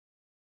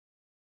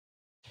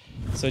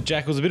So,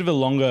 Jack, it was a bit of a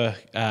longer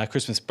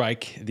Christmas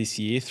break this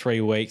year, 3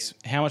 weeks.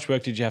 How much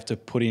work did you have to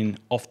put in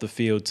off the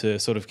field to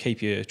sort of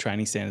keep your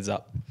training standards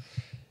up?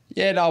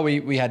 Yeah, no,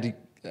 we had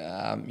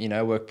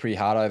to, work pretty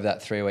hard over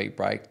that 3 week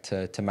break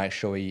to make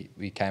sure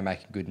we came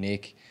back in good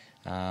nick.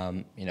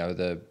 Dave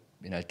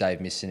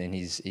Misson and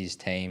his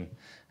team,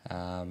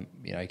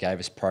 gave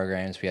us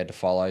programs we had to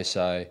follow.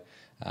 So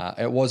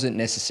it wasn't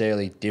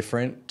necessarily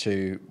different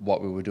to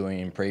what we were doing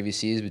in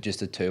previous years with just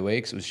the 2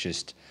 weeks. It was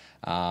just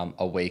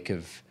a week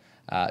of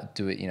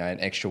an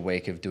extra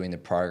week of doing the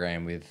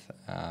program with,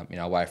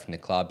 away from the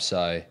club.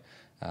 So,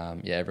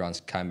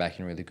 everyone's come back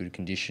in really good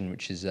condition,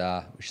 which is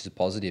a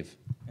positive.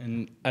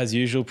 And as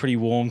usual, pretty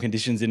warm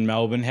conditions in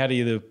Melbourne. How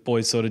do the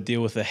boys sort of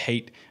deal with the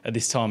heat at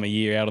this time of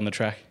year out on the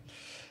track?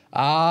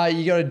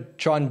 You got to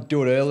try and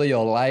do it early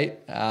or late,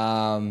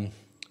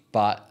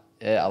 but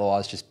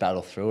otherwise just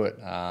battle through it.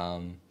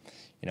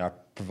 It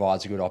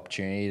provides a good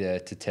opportunity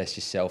to test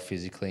yourself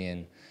physically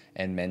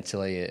and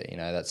mentally.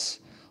 That's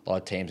a lot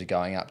of teams are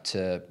going up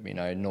to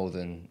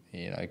northern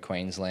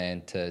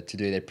Queensland to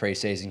do their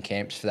pre-season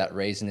camps for that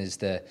reason, is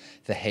the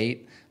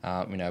heat.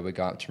 We're going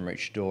up to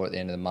Maroochydore at the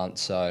end of the month,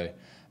 so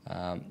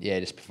it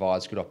just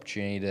provides a good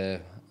opportunity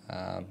to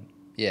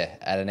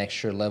add an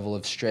extra level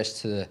of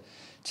stress to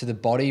the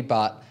body.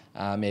 But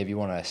if you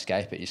want to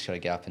escape it, you just got to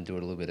get up and do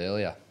it a little bit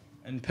earlier.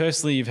 And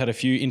personally, you've had a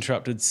few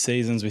interrupted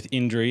seasons with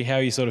injury. How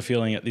are you sort of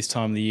feeling at this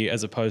time of the year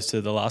as opposed to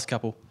the last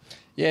couple?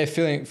 Yeah,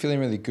 feeling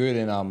really good,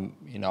 and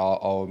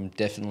I'm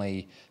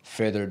definitely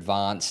further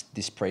advanced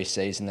this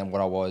pre-season than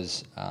what I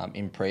was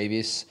in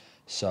previous.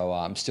 So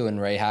I'm still in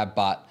rehab,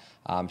 but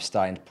I'm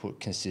starting to put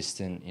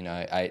consistent,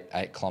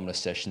 8 kilometre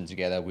sessions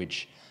together,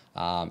 which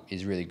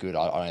is really good.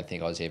 I don't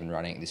think I was even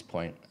running at this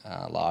point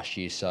last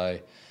year. So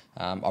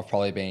I've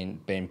probably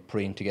been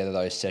putting together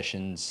those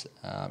sessions,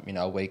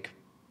 a week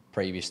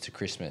previous to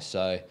Christmas.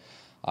 So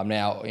I'm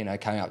now,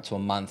 coming up to a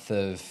month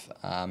of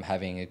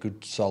having a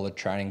good solid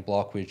training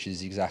block, which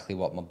is exactly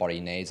what my body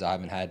needs. I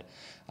haven't had,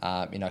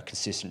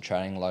 consistent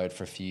training load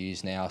for a few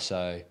years now.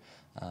 So,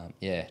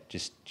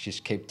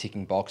 just keep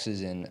ticking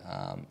boxes and,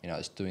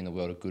 it's doing the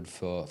world of good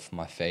for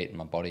my feet and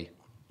my body.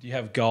 Do you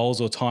have goals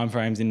or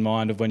timeframes in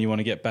mind of when you want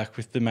to get back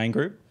with the main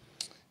group?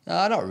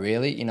 Not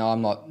really.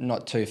 I'm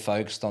not too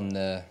focused on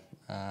the,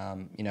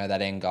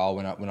 that end goal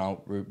when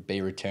I'll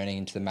be returning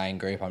into the main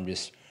group. I'm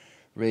just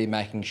really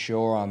making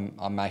sure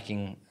I'm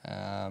making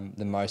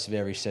the most of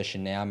every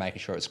session now, making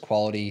sure it's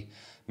quality,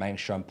 making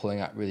sure I'm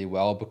pulling up really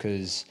well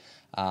because,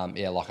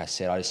 like I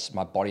said,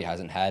 my body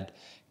hasn't had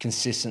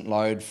consistent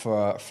load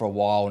for a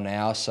while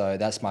now. So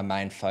that's my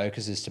main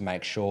focus, is to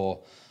make sure,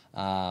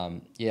 I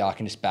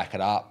can just back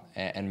it up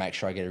and make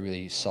sure I get a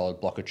really solid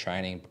block of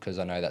training, because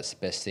I know that's the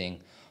best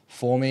thing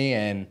for me.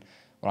 And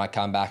when I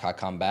come back, I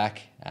come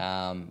back.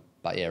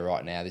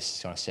 Right now this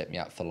is going to set me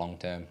up for long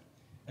term.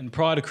 And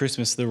prior to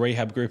Christmas, the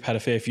rehab group had a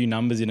fair few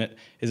numbers in it.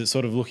 Is it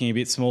sort of looking a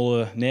bit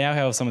smaller now?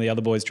 How are some of the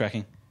other boys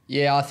tracking?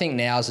 Yeah, I think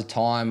now's the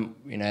time,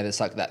 there's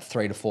like that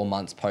 3 to 4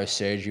 months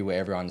post-surgery where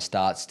everyone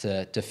starts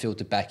to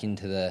filter back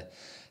into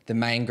the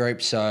main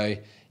group. So,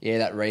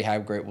 that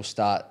rehab group will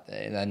start,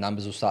 the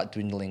numbers will start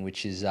dwindling,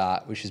 which is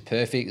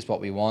perfect. It's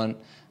what we want.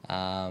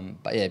 A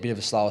bit of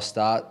a slower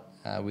start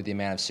with the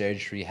amount of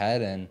surgery we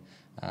had, and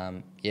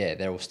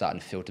they're all starting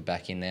to filter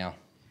back in now.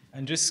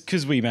 And just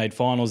because we made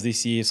finals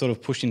this year, sort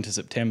of pushed into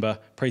September,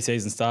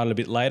 pre-season started a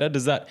bit later,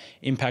 does that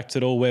impact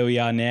at all where we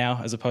are now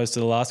as opposed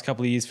to the last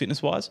couple of years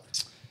fitness-wise?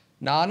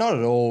 No, not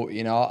at all.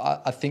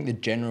 I think the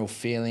general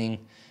feeling,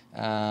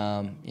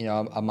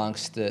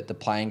 amongst the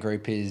playing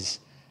group is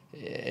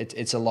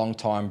it's a long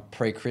time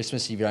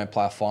pre-Christmas if you don't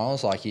play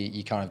finals. Like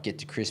you kind of get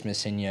to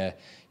Christmas and you're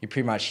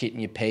pretty much hitting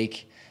your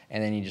peak,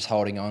 and then you're just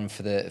holding on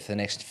for the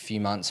next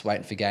few months,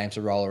 waiting for games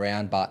to roll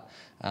around. But,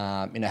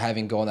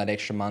 having gone that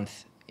extra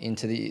month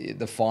into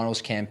the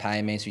finals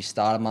campaign means we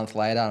start a month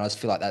later, and I just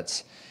feel like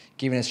that's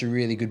given us a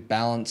really good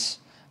balance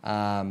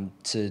to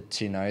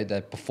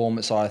the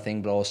performance side of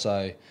things, but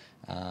also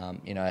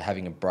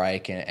having a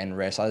break and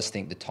rest. I just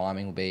think the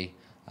timing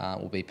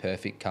will be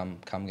perfect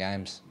come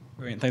games.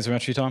 Brilliant. Thanks very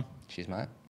much for your time. Cheers, mate.